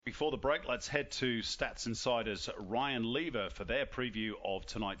Before the break, let's head to Stats Insider's Ryan Lever for their preview of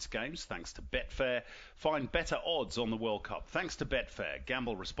tonight's games. Thanks to Betfair. Find better odds on the World Cup. Thanks to Betfair.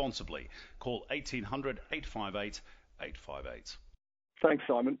 Gamble responsibly. Call 1800-858-858. Thanks,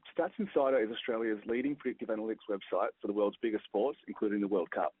 Simon. Stats Insider is Australia's leading predictive analytics website for the world's biggest sports, including the World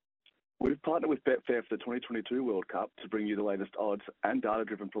Cup. We've partnered with Betfair for the 2022 World Cup to bring you the latest odds and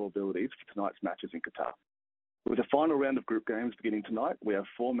data-driven probabilities for tonight's matches in Qatar. With the final round of group games beginning tonight, we have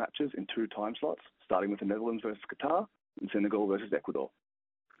 4 matches in 2 time slots, starting with the Netherlands versus Qatar and Senegal versus Ecuador.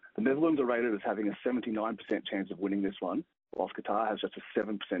 The Netherlands are rated as having a 79% chance of winning this one, whilst Qatar has just a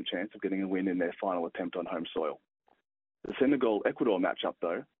 7% chance of getting a win in their final attempt on home soil. The Senegal-Ecuador matchup,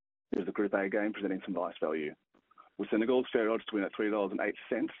 though, is the Group A game presenting some nice value. With Senegal's fair odds to win at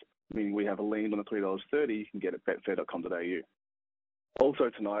 $3.08, meaning we have a lean on the $3.30 you can get at betfair.com.au. Also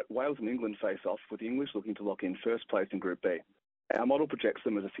tonight, Wales and England face off, with the English looking to lock in first place in Group B. Our model projects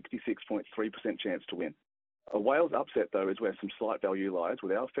them as a 66.3% chance to win. A Wales upset, though, is where some slight value lies,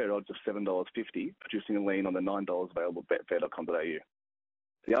 with our fair odds of $7.50 producing a lean on the $9 available at betfair.com.au.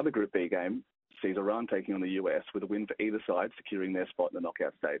 The other Group B game sees Iran taking on the US, with a win for either side securing their spot in the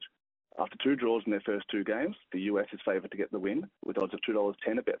knockout stage. After 2 draws in their first 2 games, the US is favoured to get the win, with odds of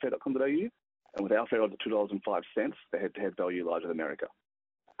 $2.10 at betfair.com.au. And with our fair odds of $2.05, the head-to-head value lies with America.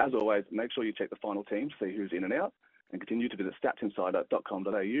 As always, make sure you check the final team to see who's in and out, and continue to visit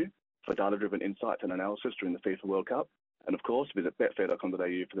statsinsider.com.au for data-driven insights and analysis during the FIFA World Cup, and of course, visit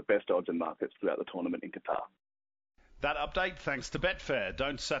betfair.com.au for the best odds and markets throughout the tournament in Qatar. That update thanks to Betfair.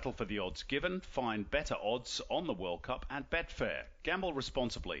 Don't settle for the odds given. Find better odds on the World Cup at Betfair. Gamble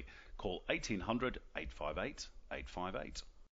responsibly. Call 1800-858-858.